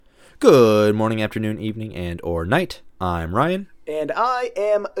Good morning, afternoon, evening, and or night. I'm Ryan. And I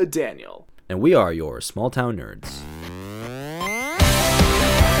am Daniel. And we are your small town nerds.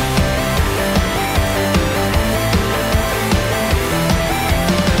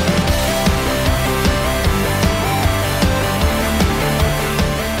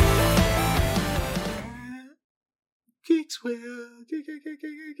 Geeks will.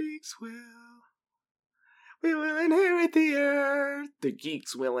 We will inherit the earth. The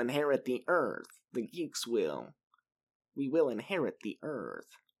geeks will inherit the earth. The geeks will. We will inherit the earth.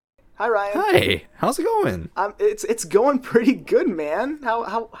 Hi, Ryan. Hi. How's it going? It's going pretty good, man.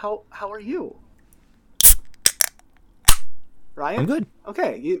 How are you? Ryan? I'm good.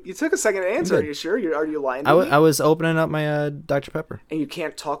 Okay, you took a second to answer. Are you sure? Are you lying to me? I was opening up my Dr. Pepper. And you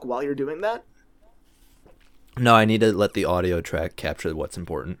can't talk while you're doing that? No, I need to let the audio track capture what's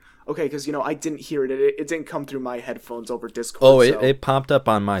important. Okay, because, I didn't hear it. It didn't come through my headphones over Discord. Oh, so. it popped up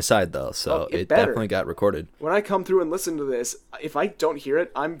on my side, though, so it definitely got recorded. When I come through and listen to this, if I don't hear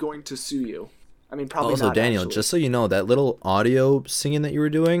it, I'm going to sue you. I mean, probably also, not, Daniel, actually. just so you know, that little audio singing that you were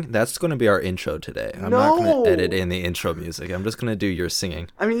doing, that's going to be our intro today. I'm not going to edit in the intro music. I'm just going to do your singing.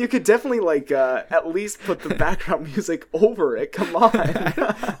 I mean, you could definitely, at least put the background music over it. Come on.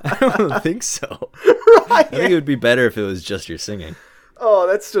 I don't think so. Ryan. I think it would be better if it was just your singing. Oh,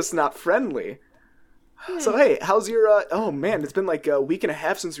 that's just not friendly. So, hey, how's your, oh man, it's been like a week and a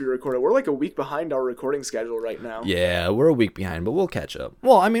half since we recorded. We're like a week behind our recording schedule right now. Yeah, we're a week behind, but we'll catch up.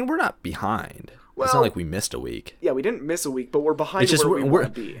 Well, I mean, we're not behind. Well, it's not like we missed a week. Yeah, we didn't miss a week, but we're behind It's just where we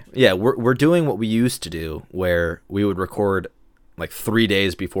want to be. Yeah, we're doing what we used to do, where we would record like 3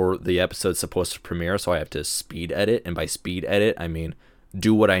 days before the episode's supposed to premiere, so I have to speed edit, and by speed edit, I mean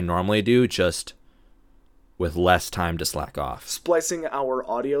do what I normally do, just with less time to slack off. Splicing our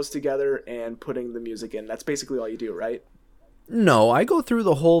audios together and putting the music in. That's basically all you do, right? No, I go through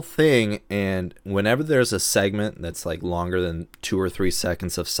the whole thing, and whenever there's a segment that's like longer than 2 or 3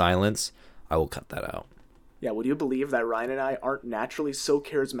 seconds of silence, I will cut that out. Yeah, would you believe that Ryan and I aren't naturally so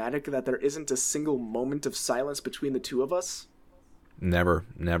charismatic that there isn't a single moment of silence between the two of us? Never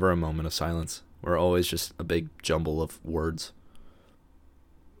a moment of silence. We're always just a big jumble of words.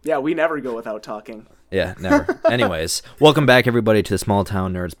 Yeah, we never go without talking. Yeah, never. Anyways, welcome back, everybody, to the Small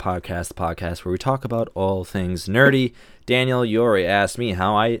Town Nerds podcast, the podcast where we talk about all things nerdy. Daniel, you already asked me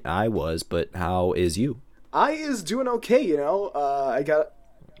how I was, but how is you? I is doing okay,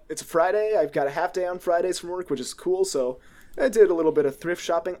 It's a Friday. I've got a half day on Fridays from work, which is cool, so I did a little bit of thrift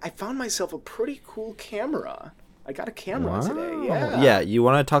shopping. I found myself a pretty cool camera. I got a camera today, yeah. Yeah, you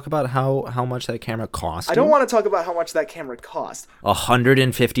want to talk about how much that camera cost you? I don't want to talk about how much that camera cost.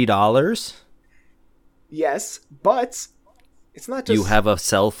 $150? Yes, but it's not just... You have a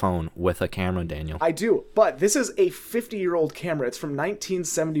cell phone with a camera, Daniel. I do, but this is a 50-year-old camera. It's from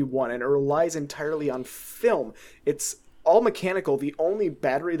 1971, and it relies entirely on film. It's all mechanical. The only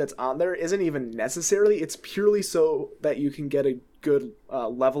battery that's on there isn't even necessarily. It's purely so that you can get a good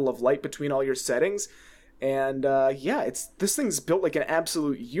level of light between all your settings. And this thing's built like an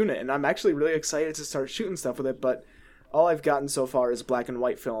absolute unit, and I'm actually really excited to start shooting stuff with it, but all I've gotten so far is black and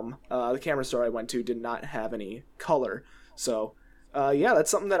white film. The camera store I went to did not have any color. So, that's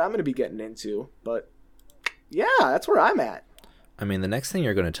something that I'm going to be getting into. But, yeah, that's where I'm at. I mean, the next thing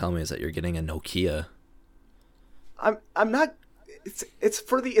you're going to tell me is that you're getting a Nokia. I'm not... It's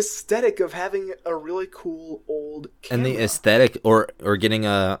for the aesthetic of having a really cool old camera. And the aesthetic, or getting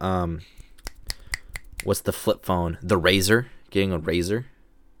a, what's the flip phone? The Razr? Getting a Razr?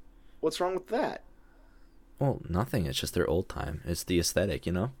 What's wrong with that? Well, nothing. It's just their old time. It's the aesthetic,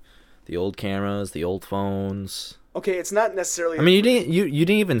 the old cameras, the old phones. Okay, it's not necessarily. I mean, you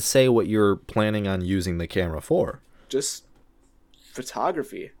didn't even say what you're planning on using the camera for. Just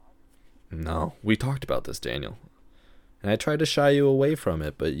photography. No, we talked about this, Daniel, and I tried to shy you away from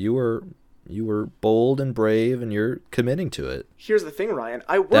it, but you were bold and brave, and you're committing to it. Here's the thing, Ryan.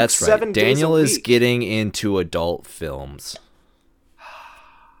 I work That's right. 7 days a week. Daniel is getting into adult films.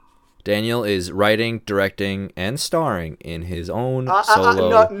 Daniel is writing, directing, and starring in his own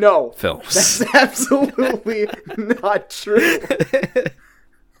solo films. That's absolutely not true.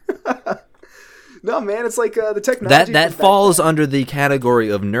 No, man, it's like the technology. That falls under the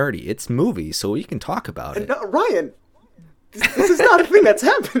category of nerdy. It's movies, so we can talk about it. No, Ryan, this is not a thing that's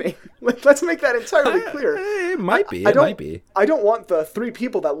happening. Let's make that entirely clear. It might be. It might be. I don't want the 3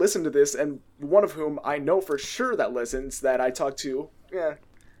 people that listen to this, and one of whom I know for sure that listens, that I talk to,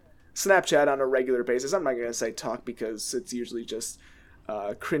 Snapchat on a regular basis. I'm not going to say talk because it's usually just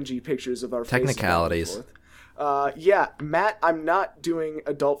cringy pictures of our technicalities. Faces. Matt, I'm not doing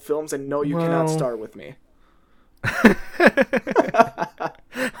adult films, and no, you cannot star with me.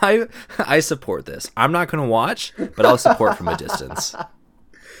 I support this. I'm not going to watch, but I'll support from a distance.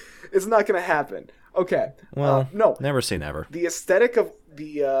 It's not going to happen. Okay. Well, no. Never say never. The aesthetic of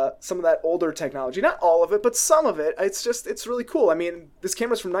the some of that older technology, not all of it, but some of it, it's really cool. I mean, this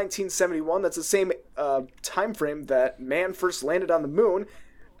camera's from 1971. That's the same time frame that man first landed on the moon.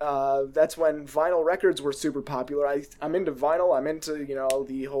 That's when vinyl records were super popular. I'm into vinyl. I'm into,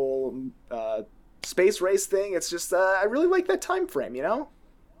 the whole space race thing. It's just I really like that time frame, You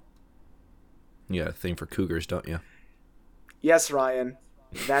got a thing for cougars, don't you? Yes, Ryan.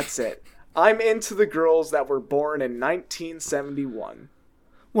 That's it. I'm into the girls that were born in 1971.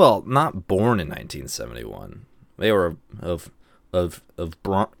 Well, not born in 1971. They were of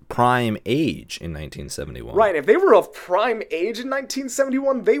prime age in 1971. Right, if they were of prime age in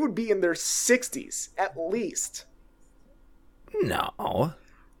 1971, they would be in their 60s, at least. No.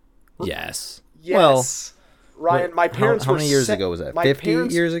 Yes. Yes. Well, Ryan, my parents were... How many years ago was that?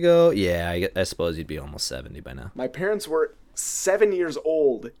 50 years ago? Yeah, I suppose you'd be almost 70 by now. My parents were 7 years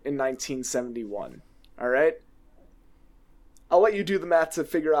old in 1971. All right? I'll let you do the math to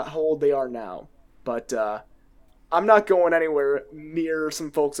figure out how old they are now. But I'm not going anywhere near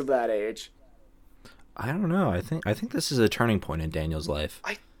some folks of that age. I don't know. I think this is a turning point in Daniel's life.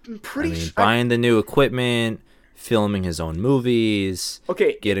 I'm pretty sure. Buying the new equipment, filming his own movies,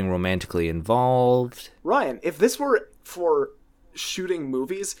 okay, getting romantically involved. Ryan, if this were for shooting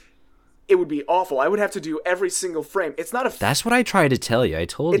movies, it would be awful. I would have to do every single frame. It's not a... That's what I tried to tell you. I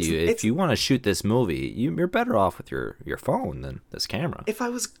told you, if you want to shoot this movie, you're better off with your phone than this camera. If I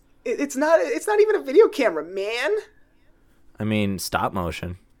was... It's not even a video camera, man. I mean, stop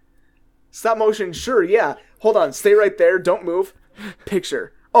motion. Stop motion, sure, yeah. Hold on, stay right there, don't move.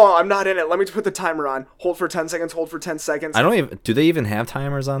 Picture. Oh, I'm not in it. Let me put the timer on. Hold for 10 seconds, hold for 10 seconds. Do they even have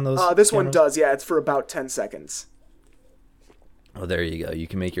timers on those? This cameras? one does, yeah. It's for about 10 seconds. Oh, there you go. You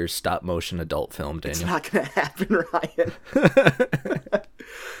can make your stop motion adult film, Daniel. It's not going to happen, Ryan.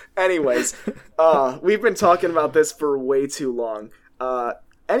 Anyways, we've been talking about this for way too long.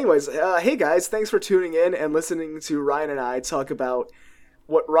 Hey guys, thanks for tuning in and listening to Ryan and I talk about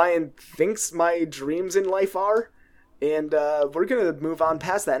what Ryan thinks my dreams in life are. And we're going to move on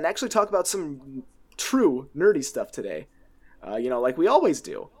past that and actually talk about some true nerdy stuff today. Like we always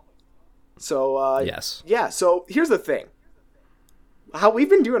do. So, yes. Yeah, so here's the thing. How we've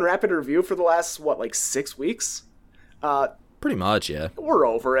been doing rapid review for the last, 6 weeks? Pretty much, yeah. We're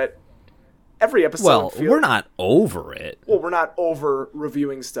over it. Every episode... Well, we're not over it. Well, we're not over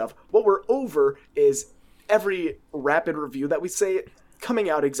reviewing stuff. What we're over is every rapid review that we say coming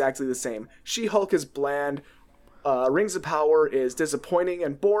out exactly the same. She-Hulk is bland, Rings of Power is disappointing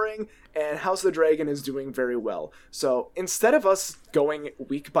and boring, and House of the Dragon is doing very well. So instead of us going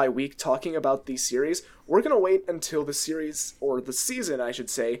week by week talking about these series, we're going to wait until the series, or the season, I should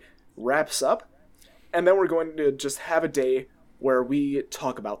say, wraps up, and then we're going to just have a day where we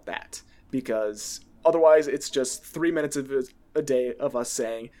talk about that. Because otherwise it's just 3 minutes of a day of us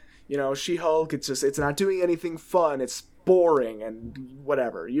saying, She-Hulk, it's not doing anything fun, it's boring, and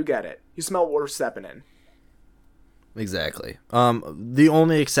whatever. You get it. You smell what we're stepping in. Exactly. The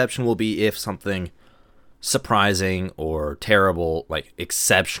only exception will be if something surprising or terrible, like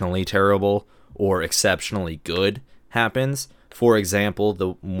exceptionally terrible or exceptionally good happens. For example, the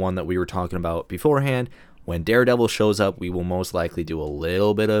one that we were talking about beforehand, when Daredevil shows up, we will most likely do a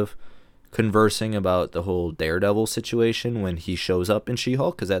little bit of conversing about the whole Daredevil situation when he shows up in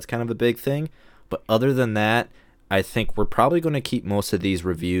She-Hulk, because that's kind of a big thing. But other than that, I think we're probably going to keep most of these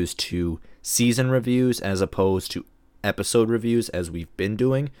reviews to season reviews as opposed to episode reviews as we've been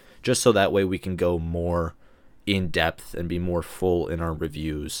doing, just so that way we can go more in depth and be more full in our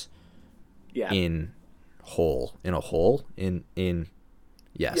reviews. Yeah. Yes,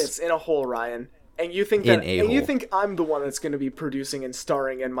 in a whole, Ryan. And you think you think I'm the one that's going to be producing and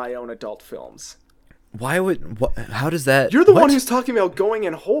starring in my own adult films? How does that? You're the one who's talking about going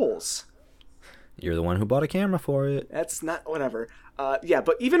in holes. You're the one who bought a camera for it. That's not whatever. Yeah,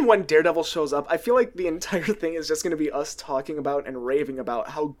 but even when Daredevil shows up, I feel like the entire thing is just going to be us talking about and raving about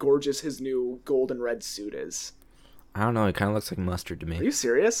how gorgeous his new gold and red suit is. I don't know. It kind of looks like mustard to me. Are you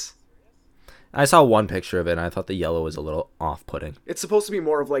serious? I saw one picture of it, and I thought the yellow was a little off-putting. It's supposed to be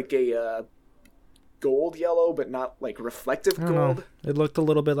more of like a gold yellow, but not like reflective gold. It looked a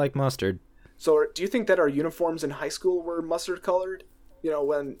little bit like mustard. So do you think that our uniforms in high school were mustard colored?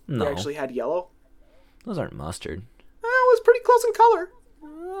 When we actually had yellow? Those aren't mustard. It was pretty close in color.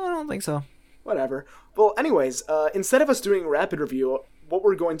 I don't think so. Whatever. Well, anyways, instead of us doing rapid review, what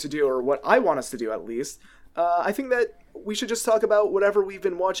we're going to do, or what I want us to do at least, I think that we should just talk about whatever we've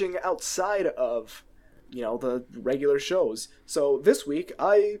been watching outside of the regular shows. So this week,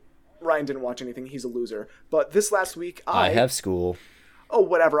 Ryan didn't watch anything, he's a loser. But this last week, I have school. Oh,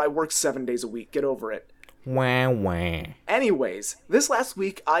 whatever, I work 7 days a week, get over it. Wah, wah. Anyways, this last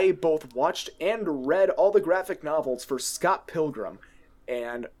week, I both watched and read all the graphic novels for Scott Pilgrim.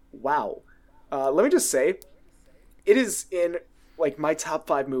 And, wow. Let me just say, it is in, my top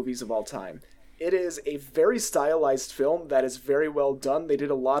 5 movies of all time. It is a very stylized film that is very well done. They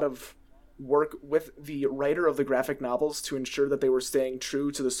did a lot of work with the writer of the graphic novels to ensure that they were staying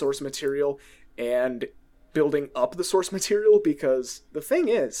true to the source material and building up the source material, because the thing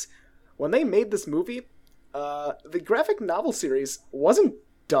is, when they made this movie, the graphic novel series wasn't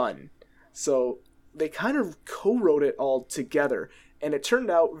done. So they kind of co-wrote it all together, and it turned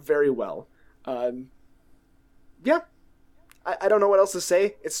out very well. Yeah. I don't know what else to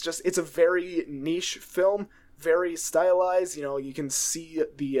say. It's a very niche film, very stylized. You can see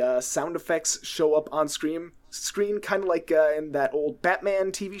the sound effects show up on screen kind of like in that old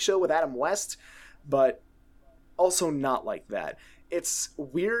Batman TV show with Adam West, but also not like that. It's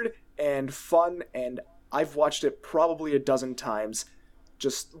weird and fun, and I've watched it probably a dozen times.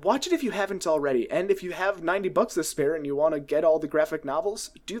 Just watch it if you haven't already, and if you have $90 to spare and you want to get all the graphic novels,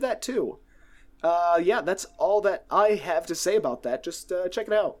 do that too. Yeah, that's all that I have to say about that. Just check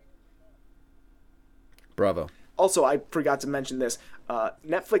it out. Bravo. Also, I forgot to mention this.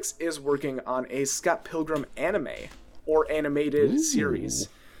 Netflix is working on a Scott Pilgrim anime or animated series.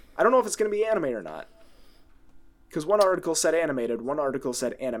 I don't know if it's going to be anime or not, because one article said animated, one article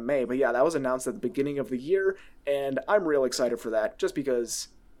said anime. But yeah, that was announced at the beginning of the year, and I'm real excited for that, just because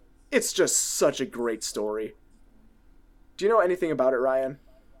it's just such a great story. Do you know anything about it, Ryan?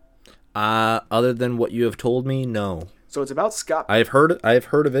 Other than what you have told me, no. So it's about Scott. I've heard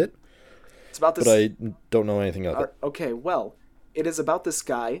of it. It's about this. But I don't know anything of it. Okay, well, it is about this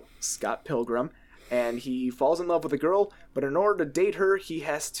guy, Scott Pilgrim, and he falls in love with a girl, but in order to date her, he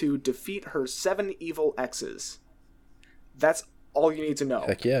has to defeat her 7 evil exes. That's all you need to know.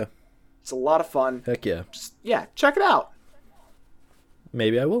 Heck yeah. It's a lot of fun. Heck yeah. Yeah, check it out.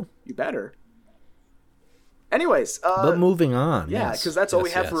 Maybe I will. You better. Anyways, but moving on. Yeah, because that's all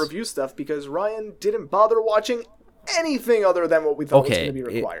we have for review stuff, because Ryan didn't bother watching anything other than what we thought was going to be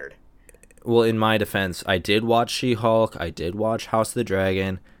required. Well, in my defense, I did watch She-Hulk, I did watch House of the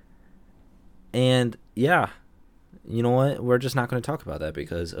Dragon, and yeah, you know what? We're just not going to talk about that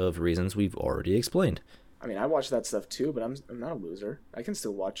because of reasons we've already explained. I mean, I watched that stuff too, but I'm not a loser. I can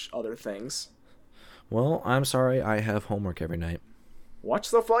still watch other things. Well, I'm sorry, I have homework every night. Watch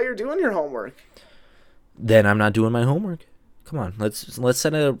stuff while you're doing your homework. Then I'm not doing my homework. Come on, let's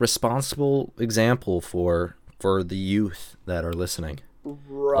set a responsible example for the youth that are listening.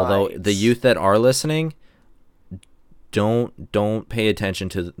 Right. Although the youth that are listening, don't pay attention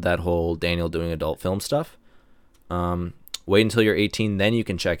to that whole Daniel doing adult film stuff. Wait until you're 18, then you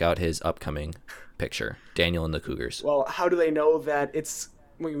can check out his upcoming picture, Daniel and the Cougars. Well, how do they know that it's,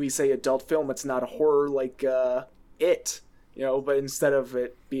 when we say adult film, it's not a horror like It, but instead of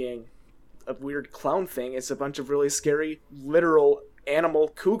it being a weird clown thing, it's a bunch of really scary, literal animal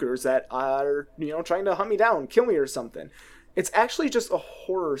cougars that are, trying to hunt me down, kill me or something. It's actually just a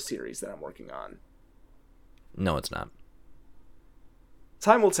horror series that I'm working on. No, it's not.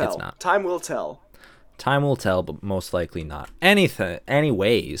 Time will tell. It's not. Time will tell. Time will tell, but most likely not.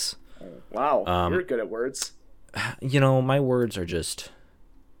 Anyways. Wow, you're good at words. My words are just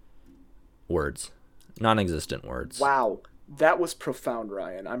words. Non-existent words. Wow. That was profound,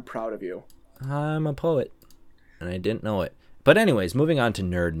 Ryan. I'm proud of you. I'm a poet, and I didn't know it. But anyways, moving on to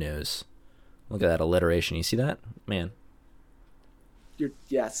nerd news. Look at that alliteration. You see that? Man.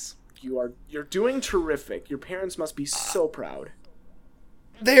 You're doing terrific. Your parents must be so proud.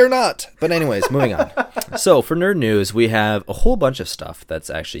 They are not. But anyways, moving on. So for nerd news, we have a whole bunch of stuff that's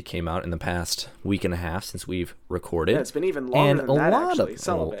actually came out in the past week and a half since we've recorded. Yeah, it's been even longer than that, actually.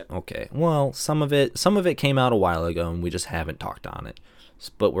 Some of it. Okay. Well, some of it came out a while ago, and we just haven't talked on it.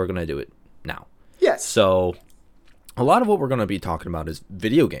 But we're gonna do it now. Yes. So a lot of what we're gonna be talking about is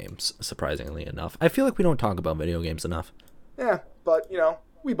video games. Surprisingly enough, I feel like we don't talk about video games enough. Yeah, but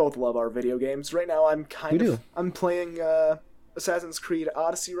we both love our video games. Right now, I'm playing Assassin's Creed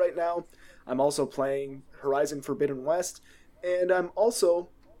Odyssey right now. I'm also playing Horizon Forbidden West, and I'm also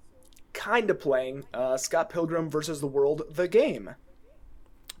kind of playing Scott Pilgrim vs. the World, the game.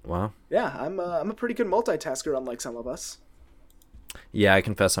 Wow. Yeah, I'm a pretty good multitasker, unlike some of us. Yeah, I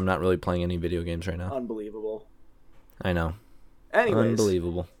confess I'm not really playing any video games right now. Unbelievable. I know. Anyways.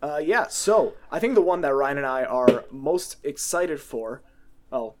 Unbelievable. Yeah, so I think the one that Ryan and I are most excited for,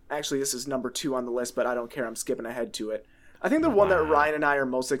 actually this is number 2 on the list, but I don't care, I'm skipping ahead to it. I think the one that Ryan and I are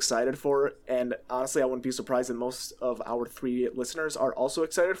most excited for, and honestly I wouldn't be surprised that most of our 3 listeners are also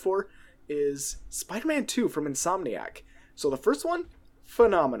excited for, is Spider-Man 2 from Insomniac. So the first one,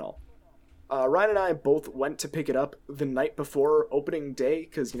 phenomenal. Ryan and I both went to pick it up the night before opening day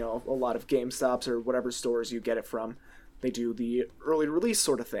because, a lot of GameStops or whatever stores you get it from, they do the early release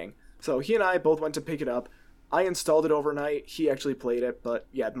sort of thing. So he and I both went to pick it up. I installed it overnight. He actually played it, but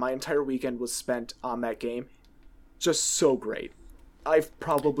yeah, my entire weekend was spent on that game. Just so great. I've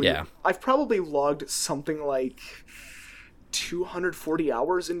probably logged something like 240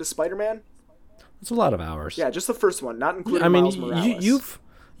 hours into Spider-Man. That's a lot of hours. Yeah, just the first one, not including Miles Morales.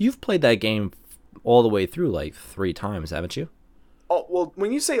 You've played that game all the way through like 3 times, haven't you? Oh, well,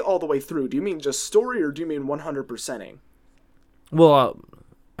 when you say all the way through, do you mean just story or do you mean 100%ing? Well,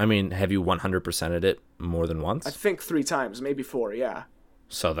 have you 100%ed it more than once? I think 3 times, maybe 4, yeah.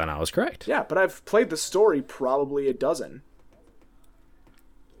 So then I was correct. Yeah, but I've played the story probably a dozen.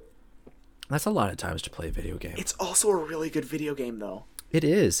 That's a lot of times to play a video game. It's also a really good video game, though. It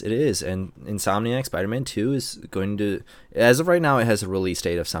is. And Insomniac Spider-Man 2 is going to... As of right now, it has a release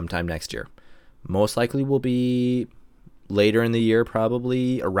date of sometime next year. Most likely will be later in the year,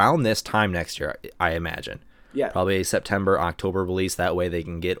 probably around this time next year, I imagine. Yeah. Probably a September, October release. That way they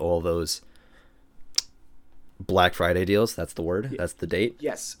can get all those Black Friday deals. That's the word. That's the date.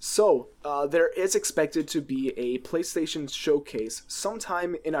 Yes. So there is expected to be a PlayStation showcase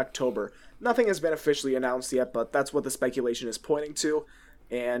sometime in October. Nothing has been officially announced yet, but that's what the speculation is pointing to.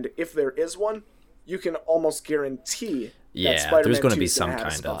 And if there is one, you can almost guarantee that Spider-Man there's going to 2 be is some gonna have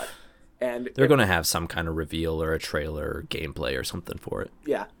kind a spot. of... And they're going to have some kind of reveal or a trailer or gameplay or something for it.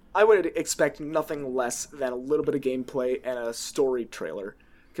 Yeah. I would expect nothing less than a little bit of gameplay and a story trailer.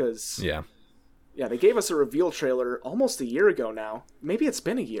 Because... Yeah, they gave us a reveal trailer almost a year ago now. Maybe it's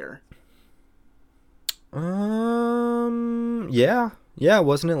been a year. Yeah,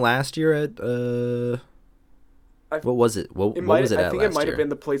 wasn't it last year at what was it? What was it at last year? I think it might have been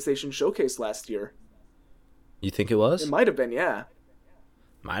the PlayStation Showcase last year. You think it was? It might have been, yeah.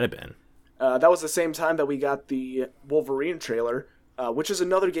 Might have been. That was the same time that we got the Wolverine trailer, which is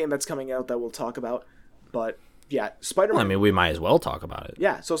another game that's coming out that we'll talk about. But yeah, Spider-Man... Well, we might as well talk about it.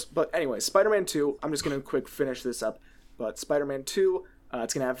 Yeah, but anyway, Spider-Man 2, I'm just going to quick finish this up. But Spider-Man 2,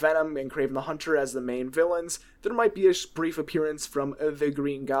 it's going to have Venom and Kraven the Hunter as the main villains. There might be a brief appearance from the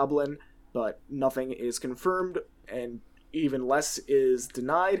Green Goblin, but nothing is confirmed, and even less is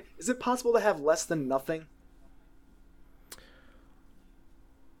denied. Is it possible to have less than nothing?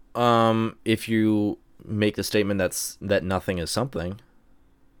 If you make the statement that nothing is something.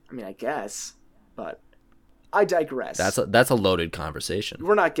 I guess, but I digress. That's a loaded conversation.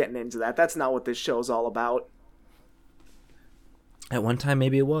 We're not getting into that. That's not what this show's all about. At one time,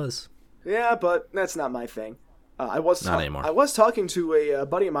 maybe it was. Yeah, but that's not my thing. Not anymore. I was talking to a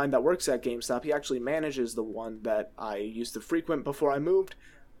buddy of mine that works at GameStop. He actually manages the one that I used to frequent before I moved.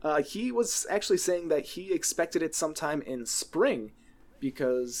 He was actually saying that he expected it sometime in spring,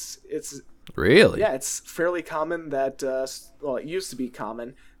 because it's... Really? Yeah, it's fairly common that, it used to be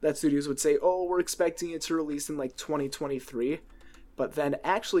common, that studios would say, oh, we're expecting it to release in, 2023, but then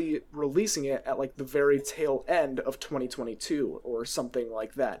actually releasing it at, the very tail end of 2022, or something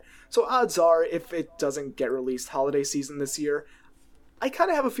like that. So odds are, if it doesn't get released holiday season this year, I kind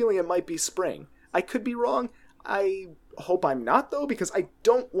of have a feeling it might be spring. I could be wrong. I hope I'm not, though, because I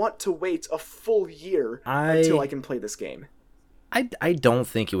don't want to wait a full year until I can play this game. I don't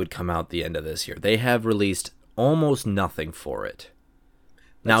think it would come out the end of this year. They have released almost nothing for it.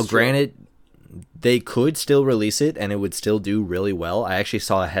 Now, granted, they could still release it and it would still do really well. I actually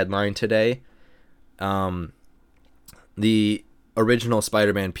saw a headline today. The original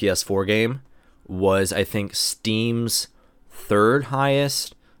Spider-Man PS4 game was, I think, Steam's 3rd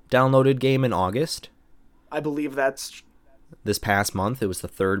highest downloaded game in August. I believe that's... This past month, it was the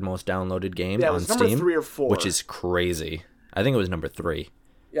 3rd most downloaded game on Steam. Yeah, it was number 3 or 4. Which is crazy. I think it was number 3.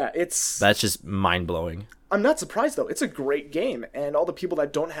 Yeah, that's just mind-blowing. I'm not surprised, though. It's a great game, and all the people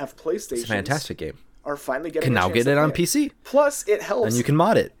that don't have PlayStation... It's a fantastic game. ...are finally getting can now get it on PC. Plus, it helps... And you can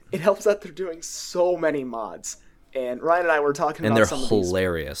mod it. It helps that they're doing so many mods. And Ryan and I were talking about some of these. And they're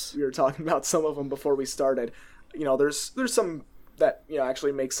hilarious. We were talking about some of them before we started. There's some that,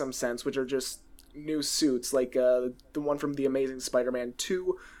 actually make some sense, which are just new suits, like the one from The Amazing Spider-Man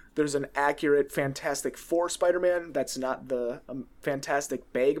 2. There's an accurate Fantastic Four Spider-Man that's not the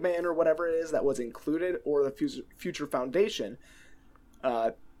Fantastic Bagman or whatever it is that was included, or the Future Foundation.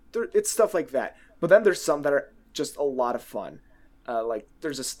 It's stuff like that. But then there's some that are just a lot of fun.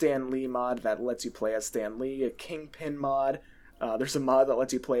 There's a Stan Lee mod that lets you play as Stan Lee, a Kingpin mod. There's a mod that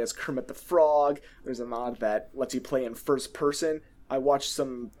lets you play as Kermit the Frog. There's a mod that lets you play in first person. I watched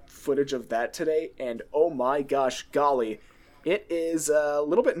some footage of that today, and oh my gosh, golly, it is a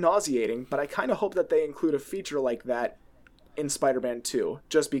little bit nauseating, but I kind of hope that they include a feature like that in Spider-Man 2,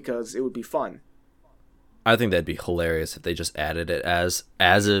 just because it would be fun. I think that'd be hilarious if they just added it as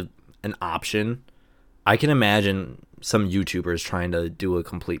an option. I can imagine some YouTubers trying to do a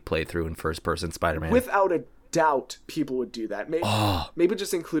complete playthrough in first-person Spider-Man. Without a doubt, people would do that. Maybe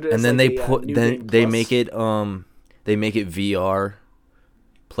just include it as and then like they make it VR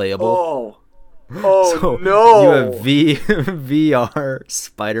playable. So no! You have VR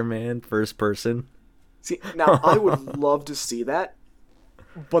Spider-Man first person. See, now I would love to see that,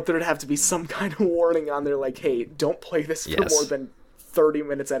 but there'd have to be some kind of warning on there, like, "Hey, don't play this for more than 30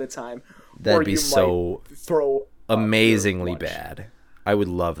 minutes at a time." That'd be so amazingly bad. I would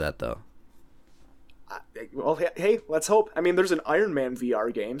love that though. Well, hey, let's hope. I mean, there's an Iron Man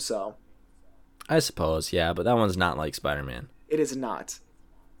VR game, so I suppose, yeah, but that one's not like Spider-Man. It is not.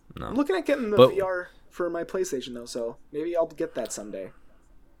 No. I'm looking at getting the VR for my PlayStation though, so maybe I'll get that someday.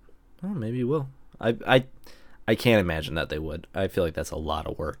 Oh, maybe you will. I can't imagine that they would. I feel like that's a lot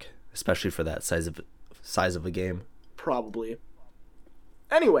of work, especially for that size of a game. Probably.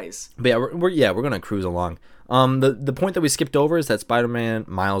 Anyways. But yeah, we're gonna cruise along. The point that we skipped over is that Spider-Man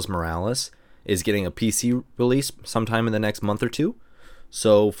Miles Morales is getting a PC release sometime in the next month or two.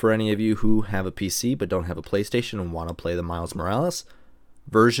 So for any of you who have a PC but don't have a PlayStation and want to play the Miles Morales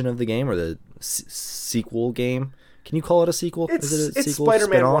version of the game, or the sequel game, can you call it a sequel? It's sequel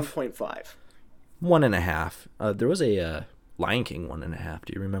Spider-Man spin-off? 1.5. 1.5. There was a Lion King 1.5.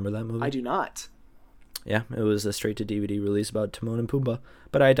 Do you remember that movie? I do not. Yeah, it was a straight-to-DVD release about Timon and Pumbaa.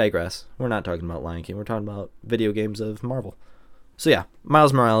 But I digress. We're not talking about Lion King. We're talking about video games of Marvel. So yeah,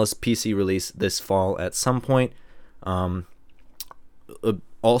 Miles Morales PC release this fall at some point. Also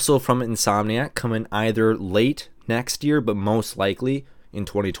from Insomniac, coming either late next year, but most likely in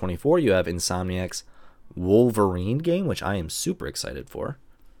 2024, you have Insomniac's Wolverine game, which I am super excited for.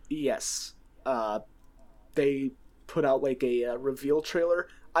 Yes. They put out like a reveal trailer.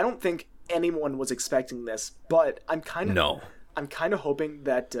 I don't think anyone was expecting this, but I'm kind of hoping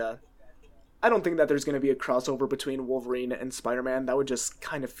that I don't think that there's going to be a crossover between Wolverine and Spider-Man. That would just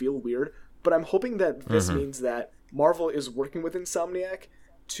kind of feel weird. But I'm hoping that this means that Marvel is working with Insomniac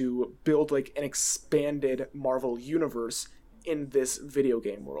to build like an expanded Marvel universe in this video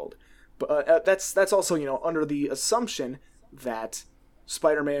game world. But that's also, under the assumption that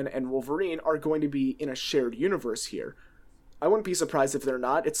Spider-Man and Wolverine are going to be in a shared universe here. I wouldn't be surprised if they're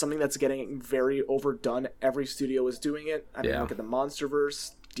not. It's something that's getting very overdone. Every studio is doing it. I mean, look at the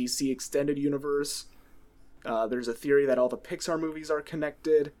MonsterVerse, DC Extended Universe. There's a theory that all the Pixar movies are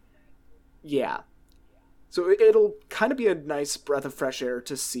connected. Yeah. So it'll kind of be a nice breath of fresh air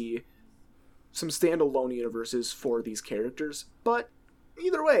to see some standalone universes for these characters. But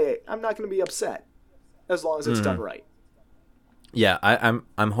either way, I'm not going to be upset as long as it's done right. Yeah,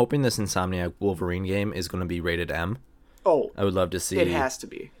 I'm hoping this Insomniac Wolverine game is going to be rated M. Oh, I would love to see. It has to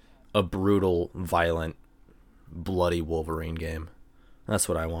be a brutal, violent, bloody Wolverine game. That's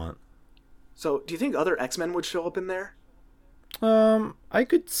what I want. So, do you think other X-Men would show up in there? I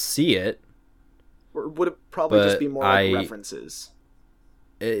could see it. Or would it probably just be more like references?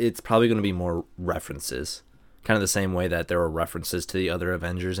 It's probably going to be more references. Kind of the same way that there were references to the other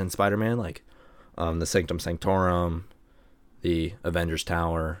Avengers in Spider-Man, like the Sanctum Sanctorum, the Avengers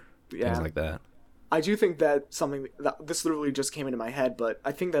Tower, things like that. I do think that this literally just came into my head, but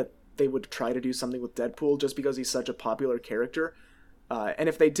I think that they would try to do something with Deadpool just because he's such a popular character. And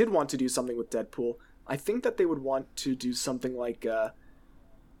if they did want to do something with Deadpool, I think that they would want to do something like,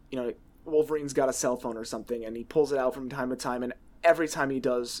 Wolverine's got a cell phone or something, and he pulls it out from time to time, and every time he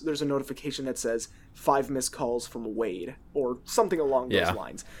does, there's a notification that says 5 missed calls from Wade, or something along those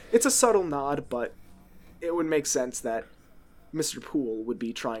lines. It's a subtle nod, but it would make sense that Mr. Poole would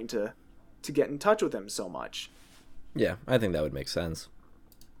be trying to get in touch with him so much. Yeah, I think that would make sense.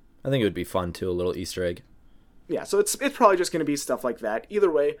 I think it would be fun too, a little Easter egg. Yeah, so it's probably just going to be stuff like that. Either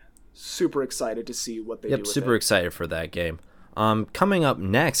way, super excited to see what they do with it. Yep, super excited for that game. Coming up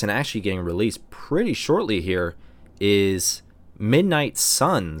next, and actually getting released pretty shortly here, is Midnight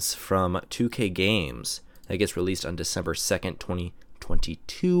Suns from 2K Games. That gets released on December 2nd,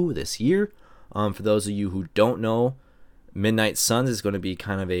 2022 this year. For those of you who don't know, Midnight Suns is going to be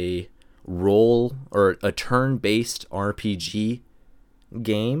kind of a role or a turn-based RPG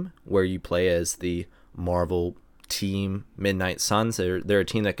game where you play as the Marvel team Midnight Suns. They're a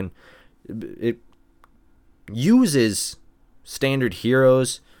team that it uses standard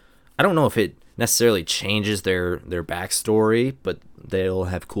heroes. I don't know if it necessarily changes their backstory, but they'll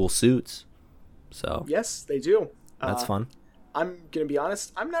have cool suits. So Yes, they do. that's fun. I'm gonna be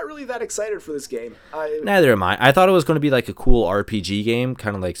honest. I'm not really that excited for this game. Neither am I. I thought it was going to be like a cool RPG game,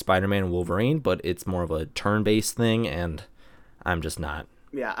 kind of like Spider-Man and Wolverine, but it's more of a turn-based thing, and I'm just not.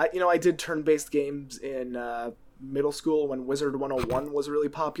 Yeah, I did turn-based games in middle school when Wizard 101 was really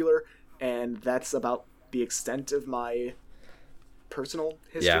popular, and that's about the extent of my personal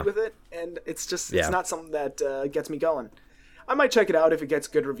history with it. And it's not something that gets me going. I might check it out if it gets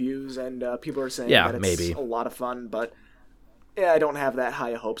good reviews and people are saying that it's maybe a lot of fun, but I don't have that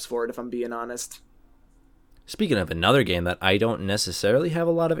high hopes for it, if I'm being honest. Speaking of another game that I don't necessarily have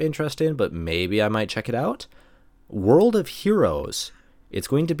a lot of interest in, but maybe I might check it out, World of Heroes. It's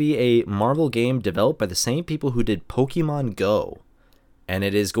going to be a Marvel game developed by the same people who did Pokemon Go. And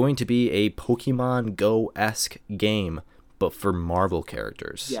it is going to be a Pokemon Go-esque game, but for Marvel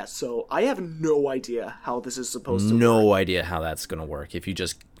characters. Yeah, so I have no idea how this is supposed to work. No idea how that's going to work. If you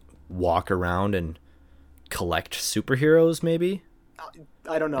just walk around and collect superheroes, maybe?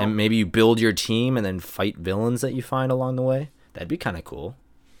 I don't know. And maybe you build your team and then fight villains that you find along the way. That'd be kind of cool.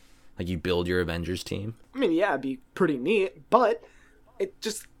 Like you build your Avengers team. I mean, yeah, it'd be pretty neat, but it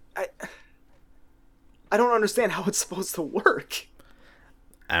just... I don't understand how it's supposed to work.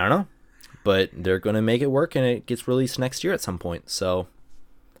 I don't know. But they're going to make it work, and it gets released next year at some point. So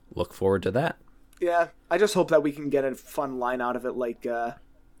look forward to that. Yeah, I just hope that we can get a fun line out of it, like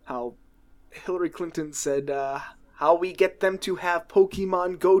how Hillary Clinton said, how we get them to have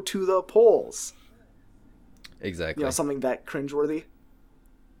Pokemon go to the polls. Exactly. Something that cringeworthy.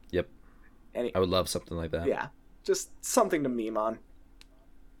 Yep. I would love something like that. Yeah, just something to meme on.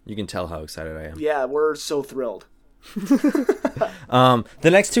 You can tell how excited I am. Yeah, we're so thrilled. The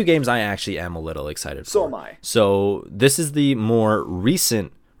next two games I actually am a little excited for. So am I. So this is the more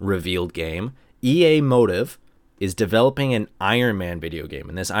recent revealed game. EA Motive is developing an Iron Man video game,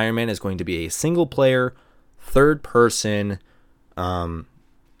 and this Iron Man is going to be a single-player, third-person.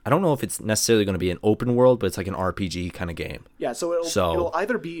 I don't know if it's necessarily going to be an open world, but it's like an RPG kind of game. Yeah, so it'll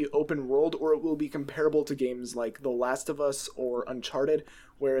either be open world or it will be comparable to games like The Last of Us or Uncharted,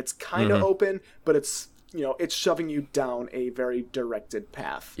 where it's kind of open, but it's it's shoving you down a very directed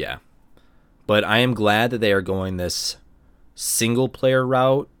path. Yeah, but I am glad that they are going this single-player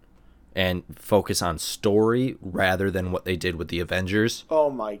route and focus on story rather than what they did with the Avengers. Oh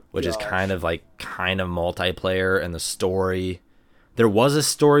my god. Which is kind of multiplayer, and the story. There was a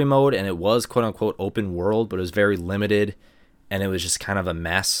story mode and it was quote unquote open world, but it was very limited and it was just kind of a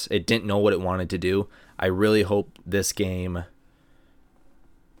mess. It didn't know what it wanted to do. I really hope this game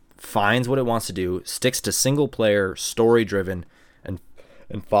finds what it wants to do, sticks to single player, story driven, and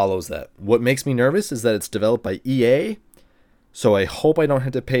follows that. What makes me nervous is that it's developed by EA. So I hope I don't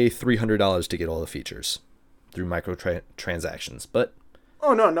have to pay $300 to get all the features through microtransactions. But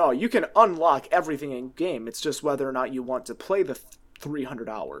no, you can unlock everything in game. It's just whether or not you want to play the 300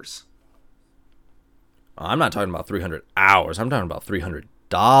 hours. I'm not talking about 300 hours. I'm talking about $300.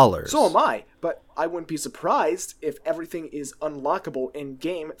 So am I, but I wouldn't be surprised if everything is unlockable in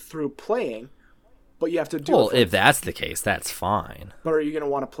game through playing, but you have to do Well, if that's the case, that's fine. But are you going to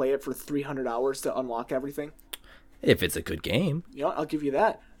want to play it for 300 hours to unlock everything? If it's a good game. I'll give you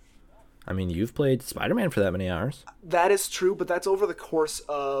that. I mean, you've played Spider-Man for that many hours. That is true, but that's over the course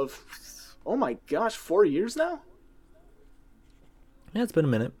of, oh my gosh, 4 years now? Yeah, it's been a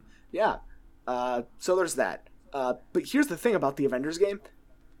minute. Yeah. So there's that. But here's the thing about the Avengers game.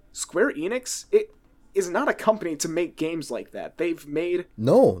 Square Enix, it is not a company to make games like that. They've made...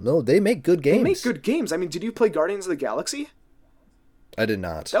 No, they make good games. They make good games. I mean, did you play Guardians of the Galaxy? I did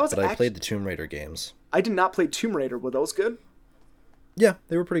not, I played the Tomb Raider games. I did not play Tomb Raider. Were those good? Yeah,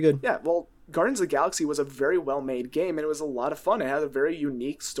 they were pretty good. Yeah, well, Guardians of the Galaxy was a very well-made game, and it was a lot of fun. It had a very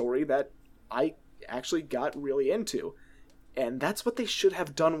unique story that I actually got really into. And that's what they should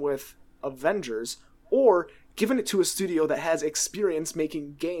have done with Avengers, or given it to a studio that has experience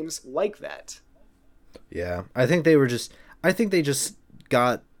making games like that. Yeah, I think they just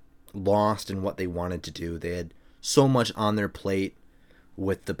got lost in what they wanted to do. They had so much on their plate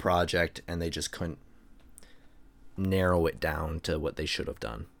with the project, and they just couldn't narrow it down to what they should have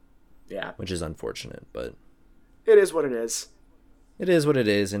done. Yeah. Which is unfortunate, but... It is what it is. It is what it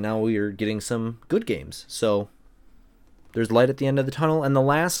is, and now we are getting some good games. So, there's light at the end of the tunnel, and the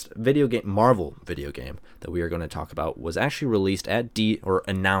last Marvel video game that we are going to talk about was actually released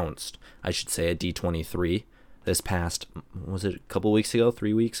announced, I should say, at D23 this past, was it a couple weeks ago,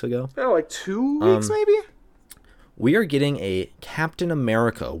 3 weeks ago? Yeah, like 2 weeks maybe? We are getting a Captain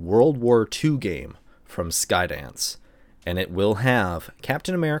America World War II game from Skydance, and it will have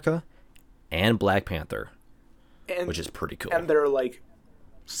Captain America and Black Panther, and, which is pretty cool. And they're like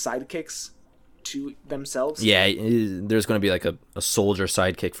sidekicks to themselves. Yeah, there's going to be like a soldier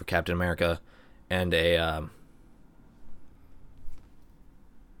sidekick for Captain America, and a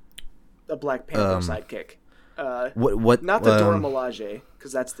Black Panther sidekick. What? Not the Dora Milaje,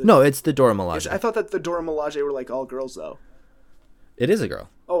 because that's the. No, it's the Dora Milaje. I thought that the Dora Milaje were like all girls though. It is a girl.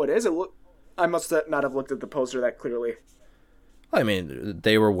 Oh, it is. I must not have looked at the poster that clearly. I mean,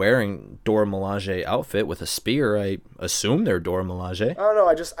 they were wearing Dora Milaje outfit with a spear. I assume they're Dora Milaje. I don't know.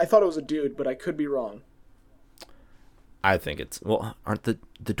 I thought it was a dude, but I could be wrong. I think it's aren't the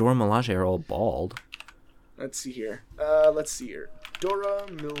Dora Milaje are all bald? Let's see here. Dora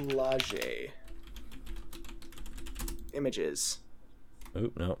Milaje. Images.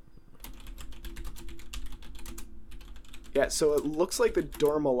 Oop, no. Yeah, so it looks like the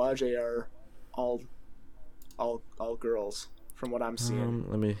Dora Milaje are all girls from what I'm seeing.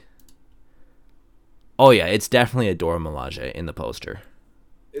 Let me. Oh yeah, it's definitely a Dora Milaje in the poster.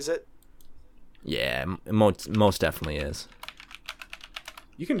 Is it? Yeah, most definitely is.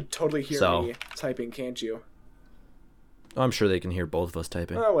 You can totally hear me typing, can't you? I'm sure they can hear both of us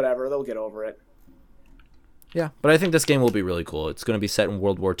typing. Oh, whatever. They'll get over it. Yeah, but I think this game will be really cool. It's going to be set in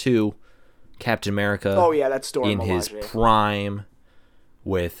World War II. Captain America. Oh yeah, that's Dora in Milaje. his prime,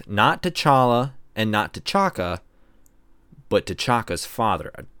 with not T'Challa and not T'Chaka, but T'Chaka's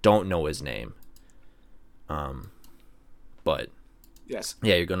father. I don't know his name. But yes,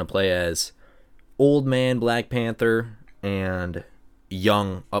 yeah, you're going to play as old man Black Panther and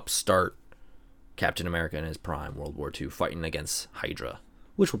young upstart Captain America in his prime, World War II, fighting against Hydra,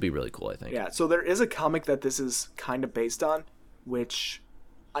 which will be really cool, I think. Yeah, so there is a comic that this is kind of based on, which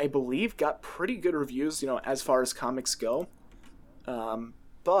I believe got pretty good reviews, as far as comics go.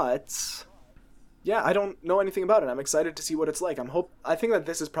 But yeah, I don't know anything about it. I'm excited to see what it's like. I think that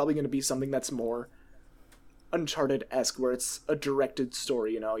this is probably going to be something that's more Uncharted-esque, where it's a directed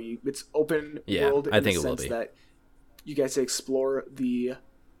story. It's open world in the sense that you get to explore the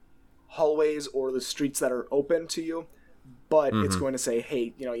hallways or the streets that are open to you, but it's going to say,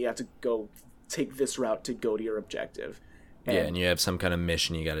 hey, you have to go take this route to go to your objective. And you have some kind of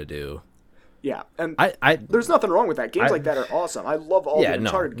mission you got to do. Yeah, and there's nothing wrong with that. Games like that are awesome. I love all the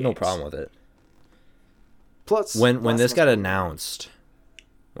Uncharted games. No problem with it. Plus, when this got announced,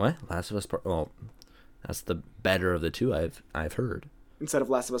 what? Last of Us Part? Well, that's the better of the two I've heard. Instead of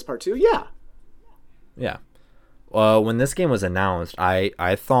Last of Us Part 2, yeah. Yeah. When this game was announced,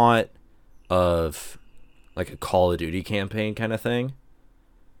 I thought of like a Call of Duty campaign kind of thing,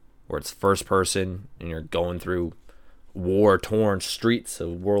 where it's first person and you're going through war-torn streets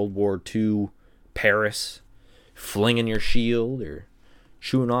of World War II Paris, flinging your shield or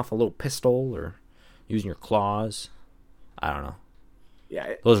shooting off a little pistol or using your claws. I don't know.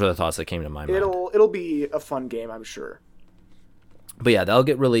 Yeah, those are the thoughts that came to my mind. It'll be a fun game, I'm sure. But yeah, that'll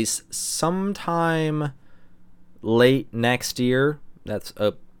get released sometime late next year. That's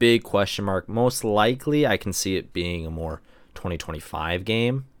a big question mark. Most likely, I can see it being a more 2025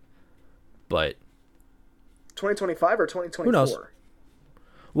 game. But 2025 or 2024? Who knows?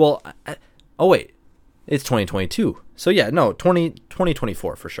 Well, wait. It's 2022. So yeah, no,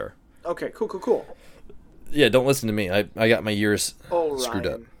 2024 for sure. Okay, cool. Yeah, don't listen to me. I got my years screwed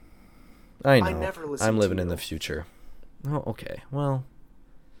up. I know. I never listen I'm living to in you. the future. Oh, okay. Well,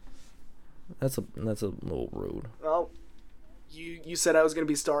 that's a little rude. Well, you said I was going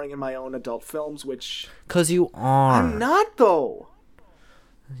to be starring in my own adult films, which 'cause you are. I'm not though.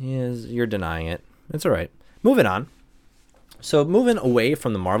 Yes, you're denying it. It's all right. Moving on. So moving away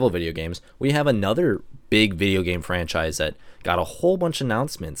from the Marvel video games, we have another big video game franchise that got a whole bunch of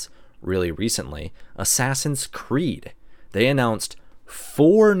announcements really recently. Assassin's Creed. They announced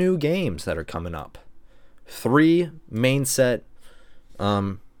 4 new games that are coming up. 3 main set.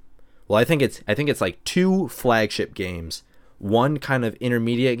 Well, I think it's like 2 flagship games, 1 kind of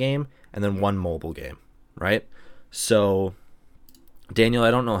intermediate game, and then 1 mobile game, right? So, Daniel, I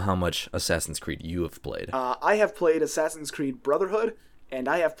don't know how much Assassin's Creed you have played. I have played Assassin's Creed Brotherhood, and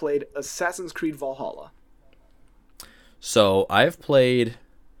I have played Assassin's Creed Valhalla. So I've played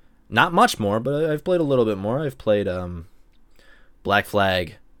not much more, but I've played a little bit more. I've played Black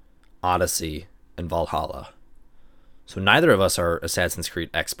Flag, Odyssey, and Valhalla. So neither of us are Assassin's Creed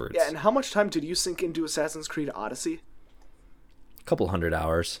experts. Yeah, and how much time did you sink into Assassin's Creed Odyssey? A couple 100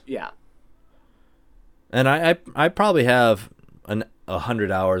 hours. Yeah. And I probably have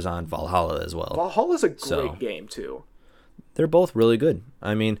 100 hours on Valhalla as well. Valhalla's a great game too. They're both really good.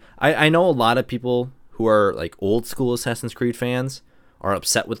 I mean, I know a lot of people who are like old school Assassin's Creed fans are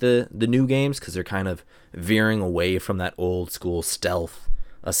upset with the new games because they're kind of veering away from that old school stealth,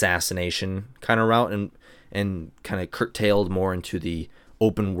 assassination kind of route and kind of curtailed more into the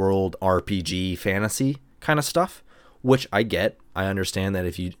open world RPG fantasy kind of stuff, which I get. I understand that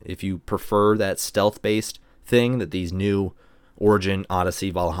if you prefer that stealth based thing, that these new Origin, Odyssey,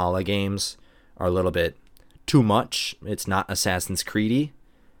 Valhalla games are a little bit too much. It's not Assassin's Creed-y.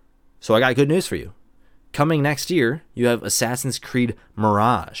 So I got good news for you. Coming next year, you have Assassin's Creed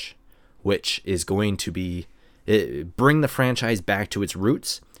Mirage, which is going to be bring the franchise back to its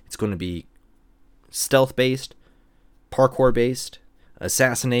roots. It's going to be stealth-based, parkour-based,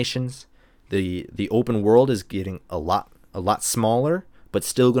 assassinations. The open world is getting a lot smaller, but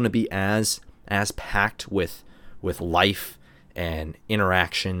still going to be as packed with life and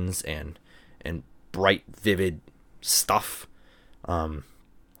interactions and bright, vivid stuff.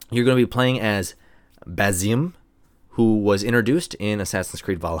 You're going to be playing as Basim, who was introduced in Assassin's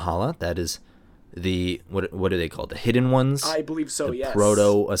Creed Valhalla. That is the what do they call it? The hidden ones? I believe so. The yes.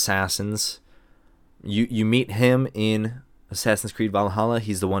 proto assassins. You meet him in Assassin's Creed Valhalla.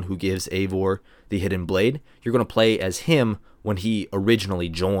 He's the one who gives Eivor the hidden blade. You're going to play as him when he originally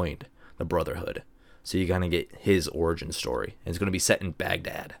joined the Brotherhood. So you're going to get his origin story. And it's going to be set in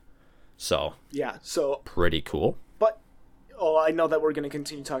Baghdad. So yeah, so pretty cool. But I know that we're going to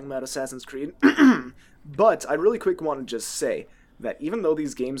continue talking about Assassin's Creed. But I really quick want to just say that even though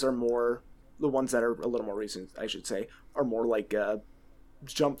these games are more, the ones that are a little more recent, I should say, are more like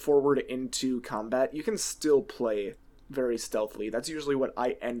jump forward into combat, you can still play very stealthily. That's usually what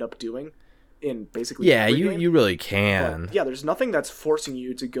I end up doing in basically every game. You really can. But, yeah, there's nothing that's forcing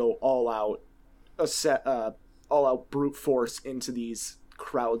you to go all out brute force into these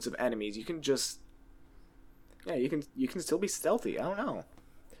crowds of enemies. You can just you can still be stealthy. I don't know.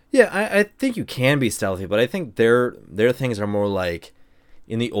 Yeah, I think you can be stealthy, but I think their things are more like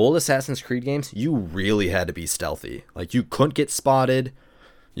in the old Assassin's Creed games, you really had to be stealthy. Like you couldn't get spotted.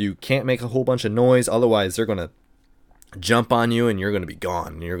 You can't make a whole bunch of noise, otherwise they're going to jump on you and you're going to be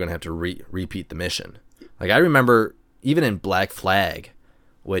gone. And you're going to have to repeat the mission. Like I remember even in Black Flag,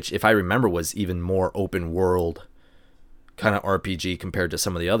 which if I remember was even more open world kind of RPG compared to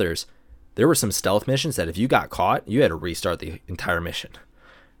some of the others, there were some stealth missions that if you got caught, you had to restart the entire mission.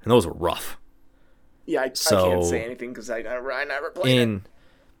 And those were rough. Yeah, I can't say anything because I never played it.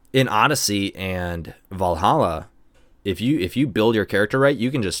 In Odyssey and Valhalla, if you build your character right, you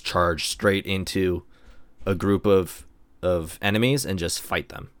can just charge straight into a group of enemies and just fight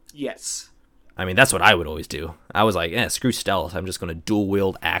them. Yes. I mean, that's what I would always do. I was like, screw stealth. I'm just going to dual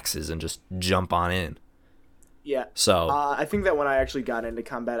wield axes and just jump on in. Yeah. So I think that when I actually got into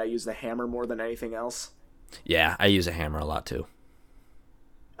combat, I used the hammer more than anything else. Yeah, I use a hammer a lot too.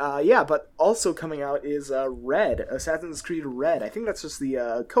 Yeah, but also coming out is Red, Assassin's Creed Red. I think that's just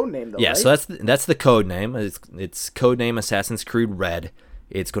the code name, though. Yeah, right? so that's the code name. It's code name Assassin's Creed Red.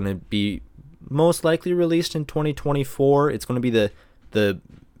 It's going to be most likely released in 2024. It's going to be the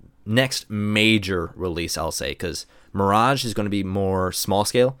next major release, I'll say, because Mirage is going to be more small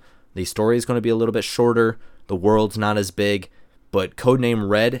scale. The story is going to be a little bit shorter. The world's not as big, but codename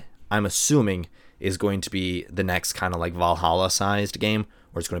Red, I'm assuming, is going to be the next kind of like Valhalla-sized game,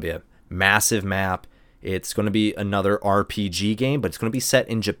 where it's going to be a massive map. It's going to be another RPG game, but it's going to be set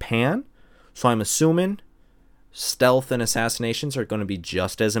in Japan. So I'm assuming stealth and assassinations are going to be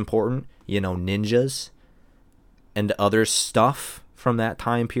just as important. Ninjas and other stuff from that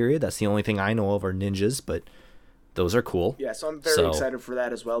time period. That's the only thing I know of are ninjas, but those are cool. Yeah, so I'm very excited for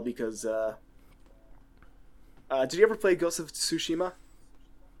that as well because... did you ever play Ghost of Tsushima?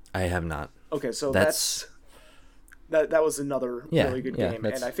 I have not. Okay, so that was another really good game,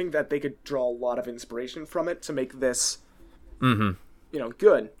 and I think that they could draw a lot of inspiration from it to make this,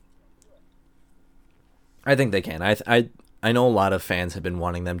 good. I think they can. I know a lot of fans have been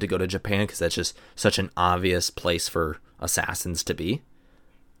wanting them to go to Japan because that's just such an obvious place for assassins to be.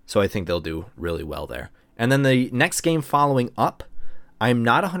 So I think they'll do really well there. And then the next game following up, I'm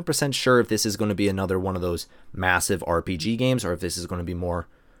not 100% sure if this is going to be another one of those massive RPG games or if this is going to be more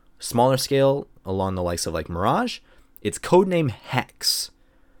smaller scale along the likes of like Mirage. It's codename Hex.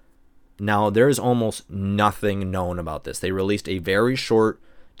 Now, there is almost nothing known about this. They released a very short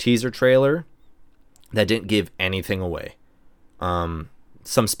teaser trailer that didn't give anything away.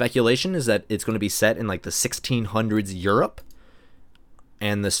 Some speculation is that it's going to be set in like the 1600s Europe,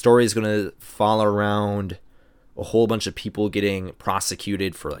 and the story is going to follow around a whole bunch of people getting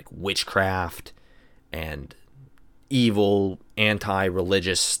prosecuted for like witchcraft and evil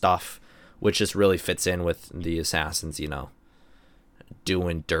anti-religious stuff, which just really fits in with the assassins,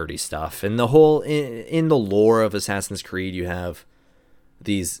 doing dirty stuff. And the whole in the lore of Assassin's Creed, you have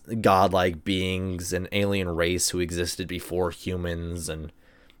these godlike beings, an alien race who existed before humans, and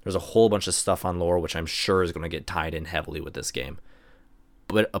There's a whole bunch of stuff on lore, which I'm sure is going to get tied in heavily with this game.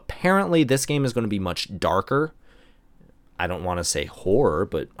 But apparently this game is going to be much darker. I don't want to say horror,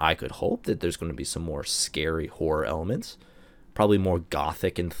 but I could hope that there's going to be some more scary horror elements. Probably more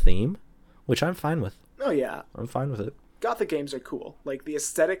gothic in theme, which I'm fine with. Oh, yeah. I'm fine with it. Gothic games are cool. Like, the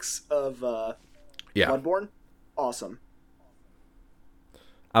aesthetics of Bloodborne, awesome.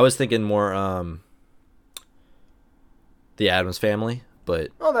 I was thinking more the Addams Family, but...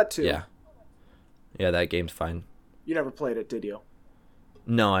 Oh, that too. Yeah. Yeah, that game's fine. You never played it, did you?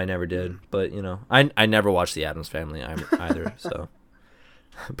 No, I never did. But, you know, I never watched the Addams Family either, so...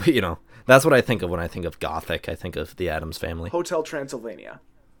 But, you know, that's what I think of when I think of Gothic. I think of the Addams Family. Hotel Transylvania.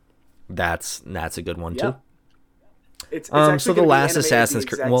 That's a good one, too. It's actually so the last Assassin's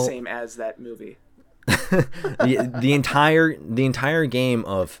Creed, well, same as that movie. the entire game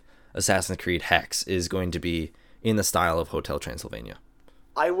of Assassin's Creed Hex is going to be in the style of Hotel Transylvania.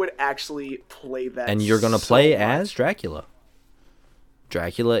 I would actually play that. And you're going to play as Dracula.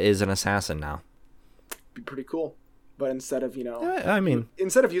 Dracula is an assassin now. Be pretty cool. But instead of,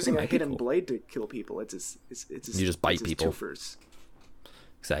 instead of using a hidden blade to kill people, it's you just bite people. Twofers.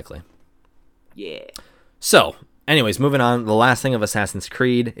 Exactly. Yeah. So, anyways, moving on. The last thing of Assassin's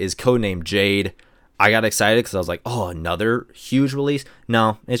Creed is Codename Jade. I got excited because I was like, oh, another huge release?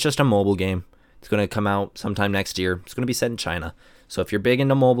 No, it's just a mobile game. It's going to come out sometime next year. It's going to be set in China. So if you're big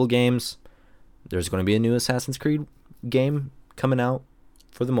into mobile games, there's going to be a new Assassin's Creed game coming out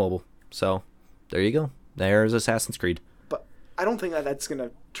for the mobile. So there you go. There's Assassin's Creed. But I don't think that's going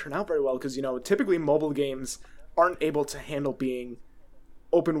to turn out very well because, typically mobile games aren't able to handle being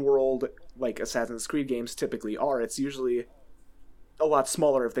open world like Assassin's Creed games typically are. It's usually a lot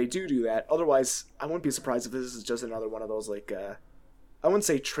smaller if they do that. Otherwise, I wouldn't be surprised if this is just another one of those, like, I wouldn't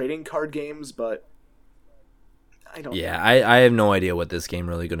say trading card games, but I don't know. I have no idea what this game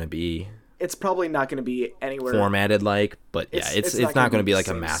really going to be. It's probably not going to be anywhere formatted like, but yeah, it's not going to be like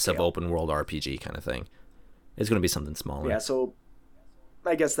a massive scale. open world RPG kind of thing. It's going to be something smaller. Yeah, so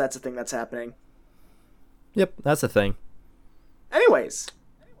I guess that's the thing that's happening. Yep, that's the thing. Anyways,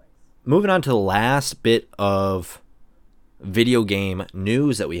 moving on to the last bit of video game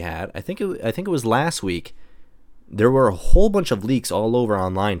news that we had. I think it was last week. There were a whole bunch of leaks all over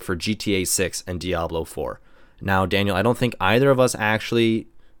online for GTA 6 and Diablo 4. Now, Daniel, I don't think either of us actually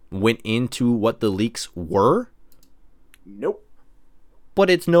went into what the leaks were. Nope. But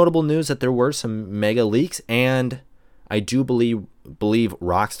it's notable news that there were some mega leaks, and I do believe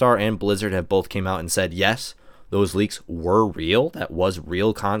Rockstar and Blizzard have both came out and said, yes, those leaks were real. That was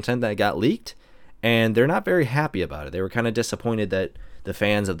real content that got leaked, and they're not very happy about it. They were kind of disappointed that the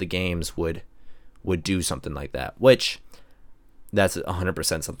fans of the games would do something like that, which that's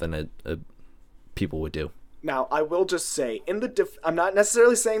 100% something that people would do. Now, I will just say, I'm not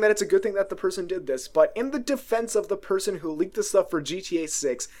necessarily saying that it's a good thing that the person did this, but in the defense of the person who leaked the stuff for GTA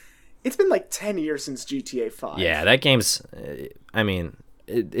 6, it's been like 10 years since GTA 5. Yeah, that game's,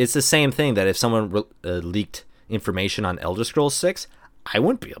 it's the same thing that if someone leaked information on Elder Scrolls 6, I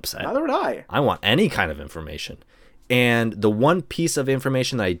wouldn't be upset. Neither would I. I want any kind of information. And the one piece of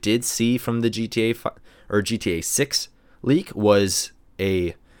information that I did see from the GTA 6 leak was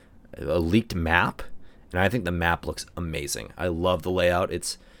a leaked map. And I think the map looks amazing. I love the layout.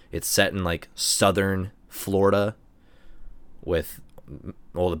 It's set in like southern Florida with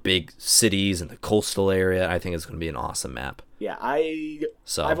all the big cities and the coastal area. I think it's going to be an awesome map. Yeah,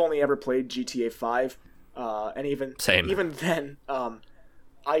 I've only ever played GTA 5, and even then,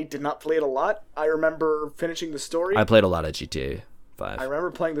 I did not play it a lot. I remember finishing the story. I played a lot of GTA 5. I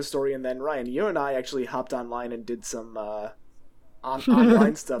remember playing the story, and then Ryan, you and I actually hopped online and did some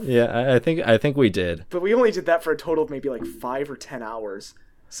online stuff. Yeah, I think we did. But we only did that for a total of maybe like 5 or 10 hours.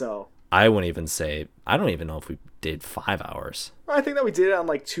 So I wouldn't even say. I don't even know if we did 5 hours. I think that we did it on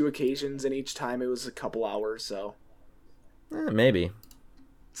like 2 occasions, and each time it was a couple hours. So maybe.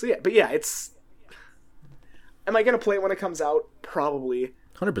 So yeah, but yeah, it's. Am I gonna play it when it comes out? Probably.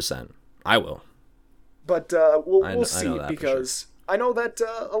 100%. I will. But we'll see, because I know that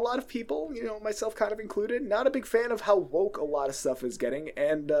a lot of people, myself kind of included, not a big fan of how woke a lot of stuff is getting,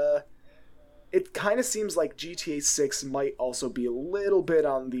 and it kind of seems like GTA 6 might also be a little bit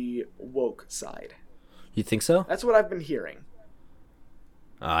on the woke side. You think so? That's what I've been hearing.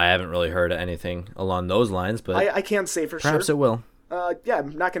 I haven't really heard anything along those lines, but I can't say for sure. Perhaps it will. Yeah,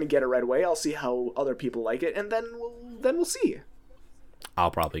 I'm not going to get it right away. I'll see how other people like it, and then we'll see.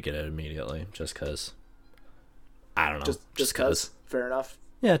 I'll probably get it immediately, just because. I don't know. Just because. Fair enough.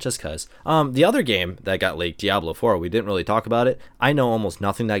 Yeah, just because. The other game that got leaked, Diablo 4, we didn't really talk about it. I know almost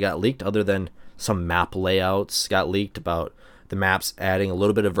nothing that got leaked other than some map layouts got leaked about The map's adding a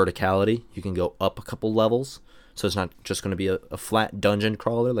little bit of verticality. You can go up a couple levels, so it's not just going to be a flat dungeon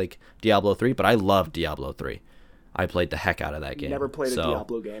crawler like Diablo 3, but I love Diablo 3. I played the heck out of that game. Never played a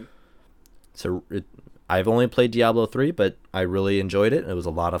Diablo game. So I've only played Diablo 3, but I really enjoyed it. It was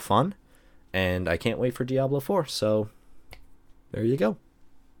a lot of fun, and I can't wait for Diablo 4, so there you go.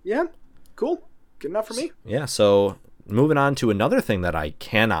 Yeah, cool. Good enough for me. Yeah, so moving on to another thing that I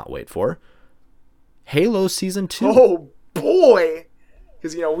cannot wait for, Halo Season 2. Oh, boy!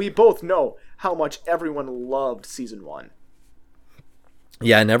 Because, we both know how much everyone loved Season 1.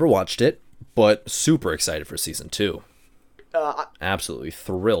 Yeah, I never watched it, but super excited for Season 2. Absolutely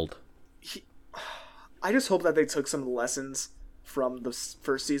thrilled. I just hope that they took some lessons from the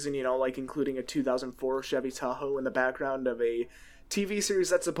first season, like including a 2004 Chevy Tahoe in the background of a TV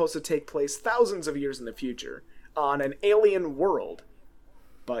series that's supposed to take place thousands of years in the future on an alien world.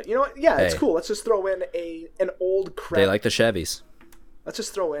 But you know what? Yeah, it's cool. Let's just throw in an old crap. They like the Chevys. Let's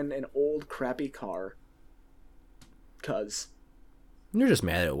just throw in an old crappy car. 'Cause you're just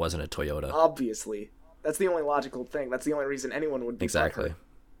mad it wasn't a Toyota. Obviously. That's the only logical thing. That's the only reason anyone would be exactly. Parker.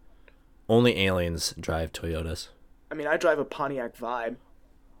 Only aliens drive Toyotas. I mean, I drive a Pontiac Vibe,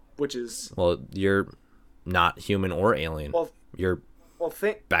 which is... Well, you're not human or alien. You're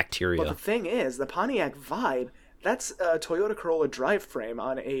bacteria. Well, the thing is, the Pontiac Vibe, that's a Toyota Corolla drive frame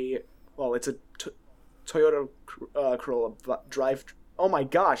on a... Well, it's a Toyota Corolla drive... Oh my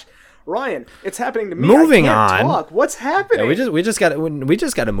gosh. Ryan, it's happening to me. Moving I can't on. Talk. What's happening? Yeah, we just got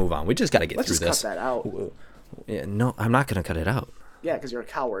to move on. We just got to get Let's through just this. cut that out. Yeah, no, I'm not going to cut it out. Yeah, because you're a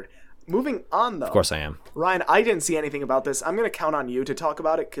coward. Moving on, though. Of course I am. Ryan, I didn't see anything about this. I'm going to count on you to talk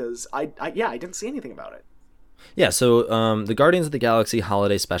about it because I didn't see anything about it. Yeah, so the Guardians of the Galaxy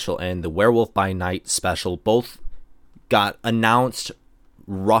Holiday Special and the Werewolf by Night Special both got announced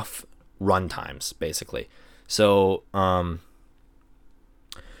rough runtimes, basically. So,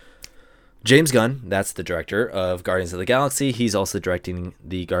 James Gunn, that's the director of Guardians of the Galaxy. He's also directing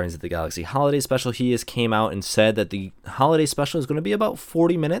the Guardians of the Galaxy Holiday Special. He has came out and said that the Holiday Special is going to be about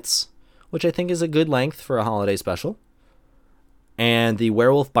 40 minutes, which I think is a good length for a holiday special. And the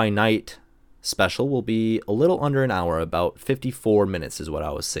Werewolf by Night Special will be a little under an hour, about 54 minutes is what I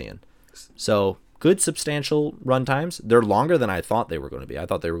was seeing. So, good substantial runtimes. They're longer than I thought they were going to be. I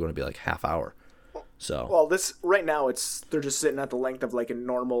thought they were going to be like half hour. So, well, this right now they're just sitting at the length of like a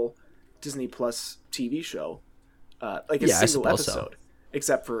normal Disney Plus TV show, like a single episode,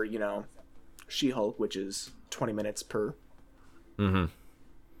 except for She-Hulk, which is 20 minutes per. Mm-hmm.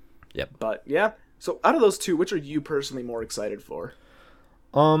 Yep. But yeah, so out of those two, which are you personally more excited for?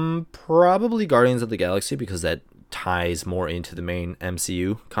 Probably Guardians of the Galaxy because that ties more into the main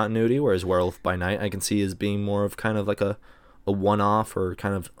MCU continuity, whereas Werewolf by Night I can see as being more of kind of like a one-off or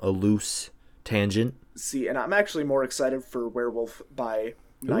kind of a loose tangent. See, and I'm actually more excited for Werewolf by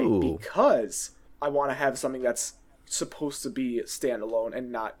Night because I want to have something that's supposed to be standalone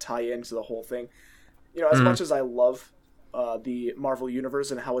and not tie into the whole thing. As much as I love the Marvel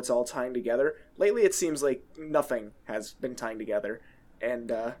Universe and how it's all tying together, lately it seems like nothing has been tying together.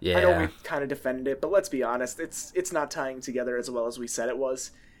 And I know we kind of defended it, but let's be honest, it's not tying together as well as we said it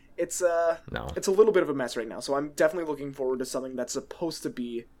was. It's a little bit of a mess right now, so I'm definitely looking forward to something that's supposed to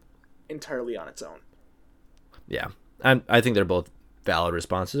be entirely on its own. Yeah, I think they're both valid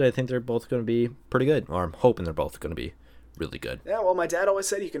responses. I think they're both going to be pretty good, or I'm hoping they're both going to be really good. Yeah, well, my dad always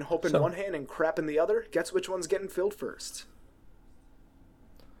said you can hope in one hand and crap in the other. Guess which one's getting filled first?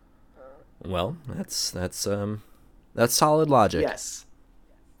 Well, that's solid logic. Yes.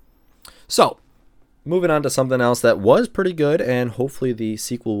 So, moving on to something else that was pretty good, and hopefully the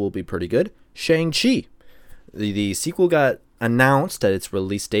sequel will be pretty good. Shang-Chi. The sequel got announced that its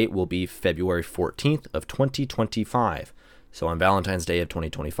release date will be February 14th of 2025. So on Valentine's Day of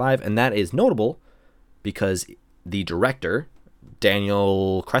 2025, and that is notable because the director,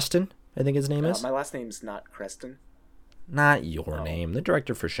 Daniel Creston, I think his name is. My last name's not Creston. Not your name. The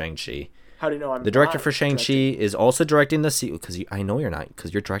director for Shang-Chi. How do you know I'm The director for Shang-Chi is also directing the sequel, because I know you're not,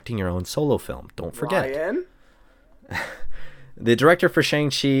 because you're directing your own solo film. Don't forget. Ryan? The director for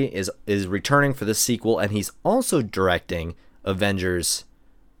Shang-Chi is returning for the sequel, and he's also directing Avengers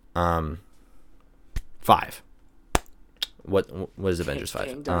 5. What is Avengers 5?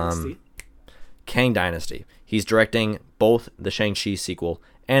 Kang Dynasty. Kang Dynasty. He's directing both the Shang-Chi sequel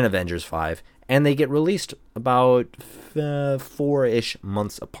and Avengers 5, and they get released about 4-ish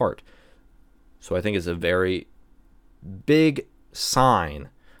months apart. So I think it's a very big sign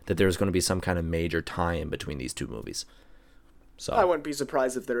that there's going to be some kind of major tie-in between these two movies. So I wouldn't be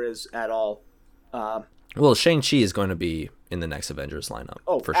surprised if there is at all. Well, Shang-Chi is going to be in the next Avengers lineup,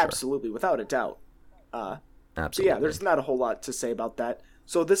 for sure. Absolutely, without a doubt. Absolutely. Yeah, there's not a whole lot to say about that.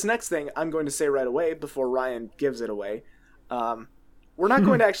 So this next thing I'm going to say right away before Ryan gives it away. We're not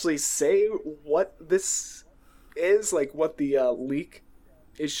going to actually say what this is, like what the leak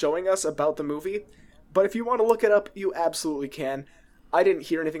is showing us about the movie. But if you want to look it up, you absolutely can. I didn't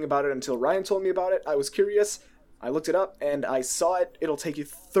hear anything about it until Ryan told me about it. I was curious. I looked it up and I saw it. It'll take you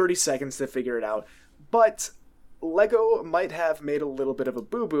 30 seconds to figure it out. But Lego might have made a little bit of a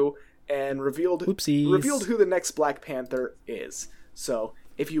boo-boo and revealed who the next Black Panther is. So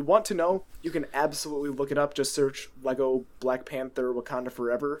if you want to know, you can absolutely look it up. Just search Lego Black Panther Wakanda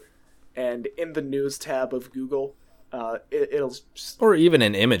Forever. And in the news tab of Google, it'll... Or even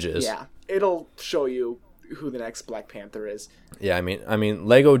in images. Yeah, it'll show you who the next Black Panther is. Yeah, I mean,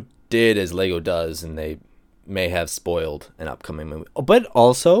 Lego did as Lego does, and they may have spoiled an upcoming movie. But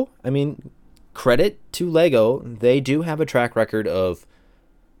also, I mean, credit to Lego, they do have a track record of,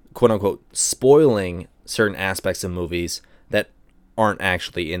 quote-unquote, spoiling certain aspects of movies that aren't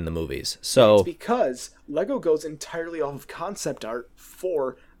actually in the movies. So it's because Lego goes entirely off of concept art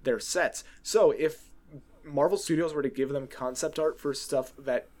for their sets. So if Marvel Studios were to give them concept art for stuff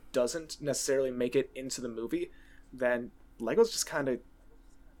that doesn't necessarily make it into the movie, then Lego's just kind of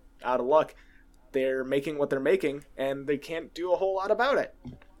out of luck. They're making what they're making, and they can't do a whole lot about it.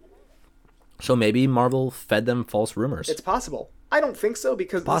 So maybe Marvel fed them false rumors. It's possible. I don't think so,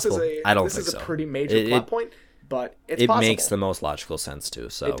 because this is a pretty major plot point, but it's possible. It makes the most logical sense, too.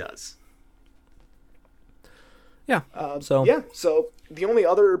 So it does. Yeah. So the only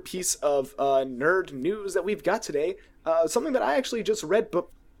other piece of nerd news that we've got today, something that I actually just read, but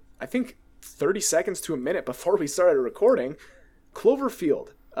I think 30 seconds to a minute before we started recording, Cloverfield.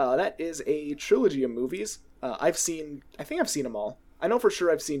 That is a trilogy of movies. I think I've seen them all. I know for sure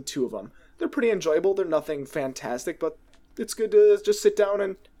I've seen 2 of them. They're pretty enjoyable. They're nothing fantastic, but it's good to just sit down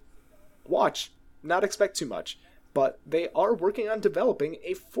and watch. Not expect too much. But they are working on developing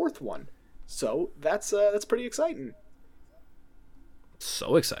a 4th one. So that's pretty exciting.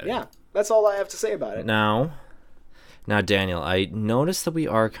 So exciting. Yeah, that's all I have to say about it. Now, Daniel, I noticed that we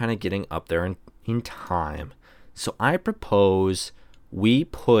are kind of getting up there in time. So I propose we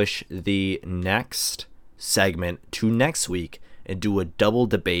push the next segment to next week and do a double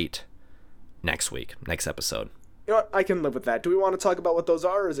debate next episode. You know what? I can live with that. Do we want to talk about what those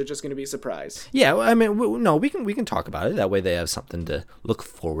are, or is it just going to be a surprise? Yeah, I mean, we can talk about it. That way they have something to look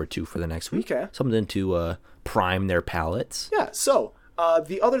forward to for the next week. Okay. Something to prime their palates. Yeah, so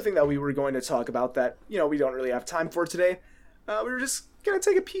the other thing that we were going to talk about that, we don't really have time for today, we were just going to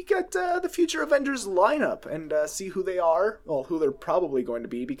take a peek at the future Avengers lineup and see who they are, well, who they're probably going to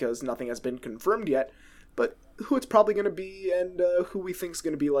be, because nothing has been confirmed yet, but who it's probably going to be and who we think is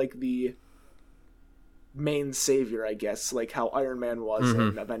going to be like the main savior, I guess, like how Iron Man was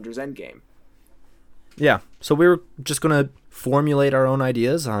in Avengers Endgame. Yeah, so we were just going to formulate our own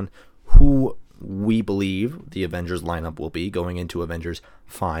ideas on who we believe the Avengers lineup will be going into Avengers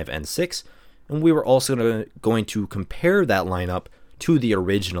 5 and 6, and we were also going to compare that lineup to the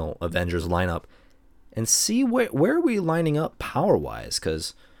original Avengers lineup and see where are we lining up power-wise,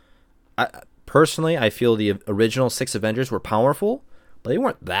 because personally, I feel the original 6 Avengers were powerful, but they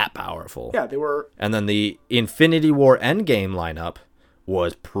weren't that powerful. Yeah, they were. And then the Infinity War Endgame lineup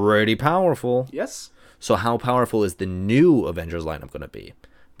was pretty powerful. Yes. So how powerful is the new Avengers lineup going to be?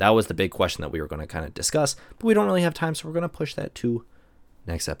 That was the big question that we were going to kind of discuss, but we don't really have time, so we're going to push that to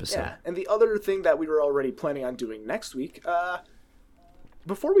next episode. Yeah, and the other thing that we were already planning on doing next week,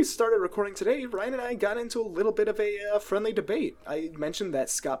 before we started recording today, Ryan and I got into a little bit of a friendly debate. I mentioned that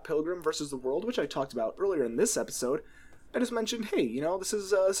Scott Pilgrim vs. the World, which I talked about earlier in this episode, I just mentioned, hey, this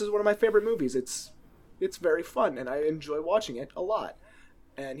is one of my favorite movies. It's very fun, and I enjoy watching it a lot.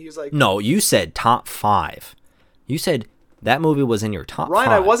 And he was like, no, you said top 5. You said that movie was in your top 5. Ryan,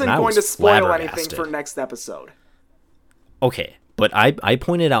 I wasn't going to spoil anything for next episode. Okay, but I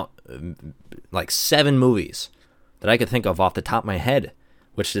pointed out like 7 movies that I could think of off the top of my head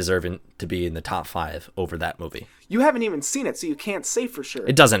which deserve to be in the top 5 over that movie. You haven't even seen it, so you can't say for sure.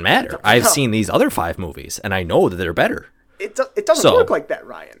 It doesn't matter. I've seen these other 5 movies, and I know that they're better. It doesn't work like that,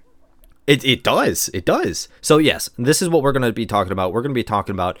 Ryan. It does. It does. So, yes, this is what we're going to be talking about. We're going to be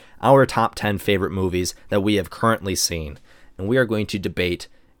talking about our top 10 favorite movies that we have currently seen. And we are going to debate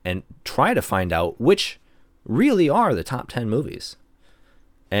and try to find out which really are the top 10 movies.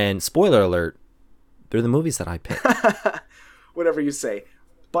 And spoiler alert, they're the movies that I picked. Whatever you say.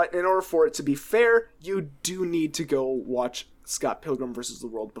 But in order for it to be fair, you do need to go watch Scott Pilgrim vs. the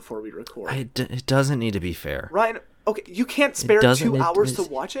World before we record. It doesn't need to be fair. Ryan, okay, you can't spare 2 hours to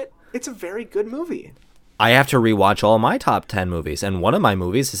watch it? It's a very good movie. I have to rewatch all my top 10 movies, and one of my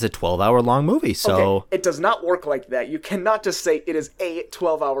movies is a 12-hour long movie, so... Okay, it does not work like that. You cannot just say it is a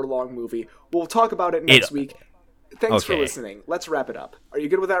 12-hour long movie. We'll talk about it next week. Thanks for listening. Let's wrap it up. Are you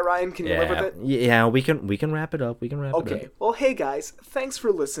good with that, Ryan? Can you live with it? Yeah, we can wrap it up. Okay, well, hey guys, thanks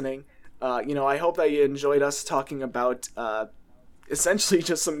for listening. I hope that you enjoyed us talking about essentially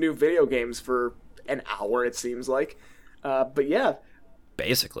just some new video games for an hour, it seems like. But yeah...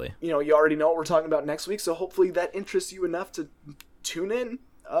 Basically. You already know what we're talking about next week, so hopefully that interests you enough to tune in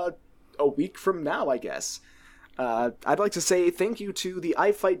a week from now, I guess. I'd like to say thank you to the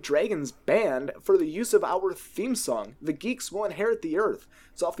I Fight Dragons band for the use of our theme song, The Geeks Will Inherit the Earth.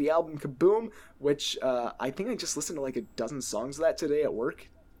 It's off the album Kaboom, which I think I just listened to like a dozen songs of that today at work.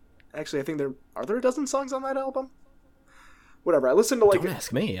 Actually, I think are there a dozen songs on that album? Whatever, I listened to like... Don't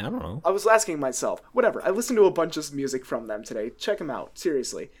ask me, I don't know. I was asking myself. Whatever, I listened to a bunch of music from them today. Check them out,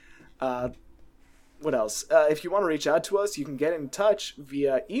 seriously. What else? If you want to reach out to us, you can get in touch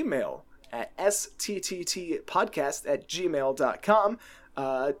via email at stttpodcast@gmail.com.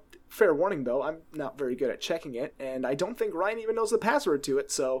 Fair warning, though, I'm not very good at checking it, and I don't think Ryan even knows the password to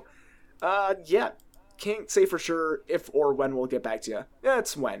it, so... yeah, can't say for sure if or when we'll get back to you. Yeah,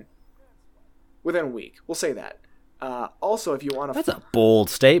 it's when. Within a week, we'll say that. Also, if you want to... That's a bold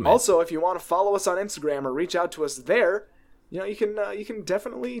statement. Also, if you want to follow us on Instagram or reach out to us there, you can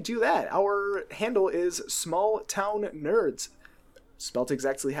definitely do that. Our handle is Small Town Nerds. Spelt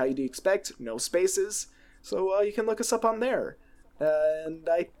exactly how you'd expect, no spaces. So you can look us up on there. And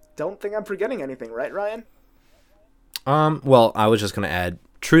I don't think I'm forgetting anything, right, Ryan? Well, I was just going to add,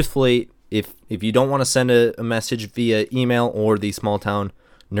 truthfully, if you don't want to send a message via email or the Small Town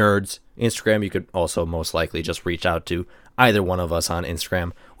Nerds Instagram, you could also most likely just reach out to either one of us on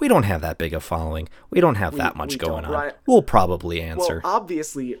Instagram. We don't have that big a following. We don't have that much going on. Ryan, we'll probably answer. Well,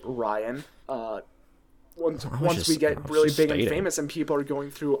 obviously, Ryan, once we get really big and famous and people are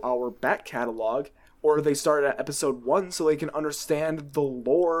going through our back catalog, or they start at episode 1 so they can understand the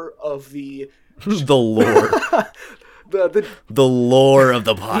lore of the... the lore. the lore of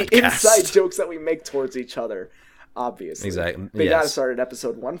the podcast. The inside jokes that we make towards each other. Obviously. Exactly. They gotta start at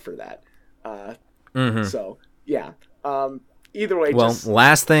episode 1 for that. So, yeah. Either way,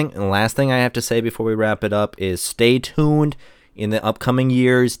 last thing I have to say before we wrap it up is stay tuned. In the upcoming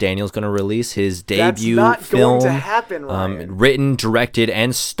years, Daniel's going to release his debut film. That's not going to happen, Ryan. Written, directed,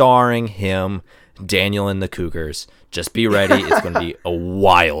 and starring him, Daniel and the Cougars. Just be ready. It's going to be a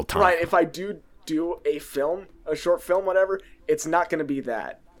wild time. Right, if I do a film, a short film, whatever, it's not going to be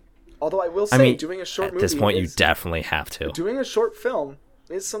that. Although I will say, doing a short movie... At this point, you definitely have to. Doing a short film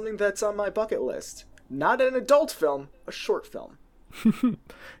is something that's on my bucket list. Not an adult film, a short film.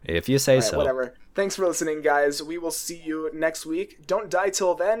 If you say so. Whatever. Thanks for listening, guys. We will see you next week. Don't die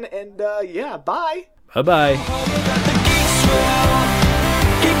till then, and yeah, bye. Bye-bye.